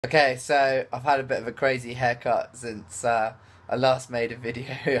Okay, so I've had a bit of a crazy haircut since I last made a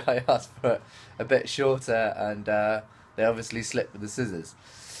video. I asked for a bit shorter, and they obviously slipped with the scissors.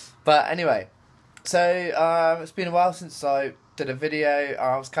 But anyway, so it's been a while since I did a video.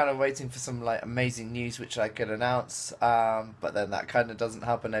 I was kind of waiting for some like amazing news which I could announce, but then that kind of doesn't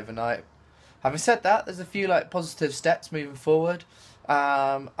happen overnight. Having said that, there's a few like positive steps moving forward.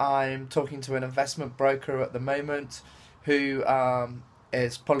 I'm talking to an investment broker at the moment who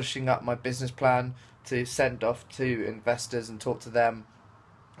is polishing up my business plan to send off to investors and talk to them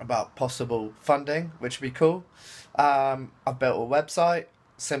about possible funding, which would be cool. I've built a website,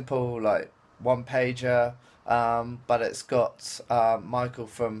 simple like one pager, but it's got Michael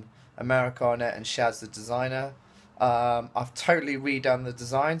from America on it and Shaz the designer. I've totally redone the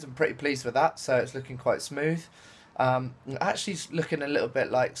designs. I'm pretty pleased with that, so it's looking quite smooth. Actually, it's looking a little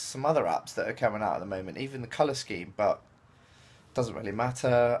bit like some other apps that are coming out at the moment, even the color scheme, but doesn't really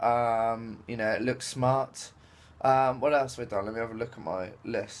matter. It looks smart. What else have I done? Let me have a look at my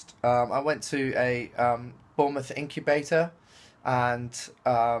list. I went to a Bournemouth incubator and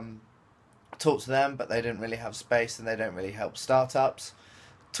talked to them, but they didn't really have space and they don't really help startups.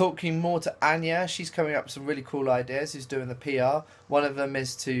 Talking more to Anya, she's coming up with some really cool ideas. Who's doing the PR? One of them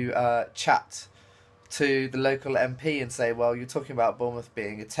is to chat to the local MP and say, well, you're talking about Bournemouth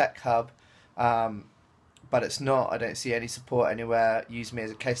being a tech hub, but it's not. I don't see any support anywhere. Use me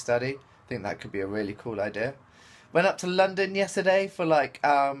as a case study. I think that could be a really cool idea. Went up to London yesterday for like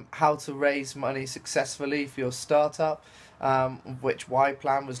how to raise money successfully for your startup, which Y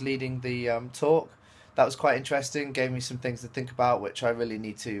Plan was leading the talk. That was quite interesting. Gave me some things to think about, which I really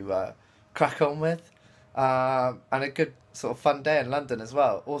need to crack on with. And a good sort of fun day in London as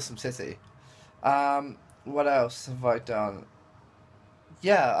well. Awesome city. What else have I done?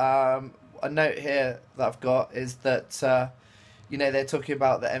 Yeah, a note here that I've got is that they're talking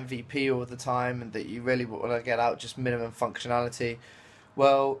about the MVP all the time and that you really want to get out just minimum functionality.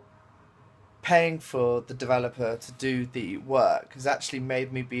 Well, paying for the developer to do the work has actually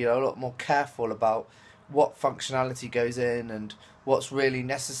made me be a lot more careful about what functionality goes in and what's really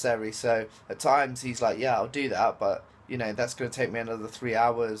necessary. So at times he's like, yeah, I'll do that, but that's going to take me another 3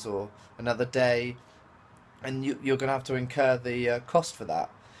 hours or another day, and you're going to have to incur the cost for that.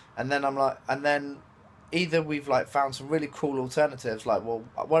 And then I'm like, and then either we've like found some really cool alternatives, like, well,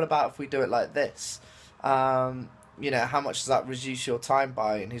 what about if we do it like this? How much does that reduce your time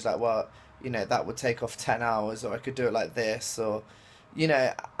by? And he's like, well, that would take off 10 hours, or I could do it like this, or,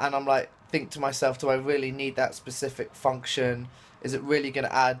 and I'm like, think to myself, do I really need that specific function? Is it really going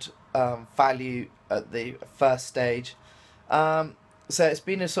to add value at the first stage? So it's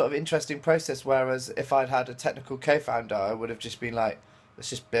been a sort of interesting process, whereas if I'd had a technical co-founder, I would have just been like, let's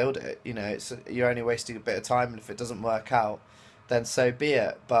just build it. You're only wasting a bit of time, and if it doesn't work out, then so be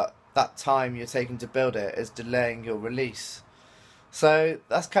it. But that time you're taking to build it is delaying your release. So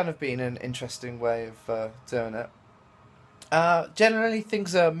that's kind of been an interesting way of doing it. Generally,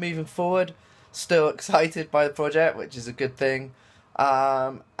 things are moving forward. Still excited by the project, which is a good thing.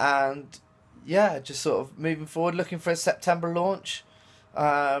 And yeah, just sort of moving forward, looking for a September launch,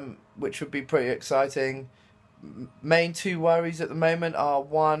 which would be pretty exciting. Main two worries at the moment are,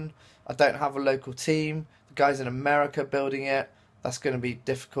 one, I don't have a local team. The guys in America building it. That's going to be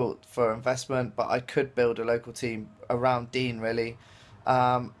difficult for investment, but I could build a local team around Dean, really.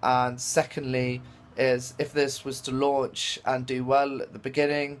 And secondly, is if this was to launch and do well at the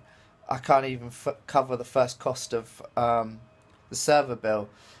beginning, I can't even cover the first cost of the server bill.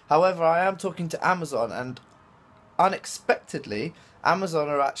 However, I am talking to Amazon, and unexpectedly, Amazon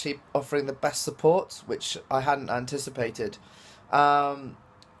are actually offering the best support, which I hadn't anticipated. And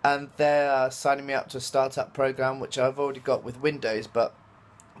they're signing me up to a startup program, which I've already got with Windows, but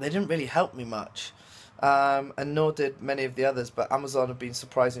they didn't really help me much. And nor did many of the others, but Amazon have been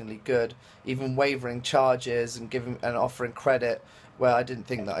surprisingly good, even waiving charges and giving and offering credit where I didn't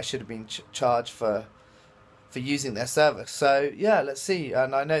think that I should have been charged for using their service. So yeah, let's see.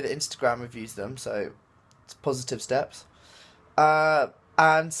 And I know that Instagram have used them, so it's positive steps.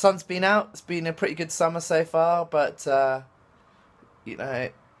 And sun's been out. It's been a pretty good summer so far, but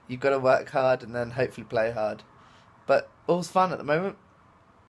you've got to work hard and then hopefully play hard. But all's fun at the moment.